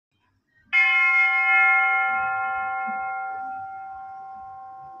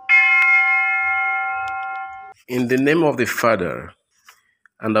In the name of the Father,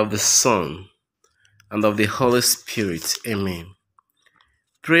 and of the Son, and of the Holy Spirit. Amen.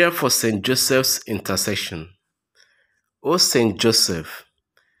 Prayer for Saint Joseph's intercession. O Saint Joseph,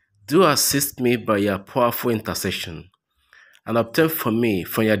 do assist me by your powerful intercession, and obtain for me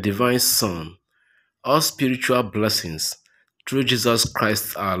from your divine Son all spiritual blessings through Jesus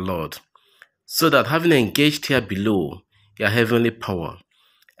Christ our Lord, so that having engaged here below your heavenly power,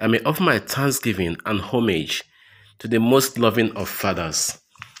 I may offer my thanksgiving and homage to the most loving of fathers.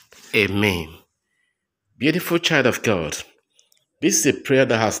 Amen. Beautiful child of God, this is a prayer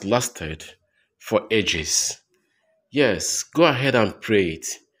that has lasted for ages. Yes, go ahead and pray it.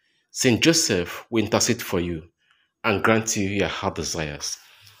 Saint Joseph will intercede for you and grant you your heart desires.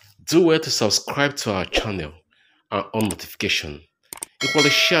 Do well to subscribe to our channel and on notification.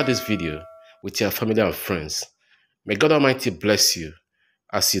 Equally share this video with your family and friends. May God Almighty bless you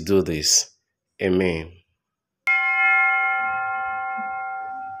as you do this. Amen.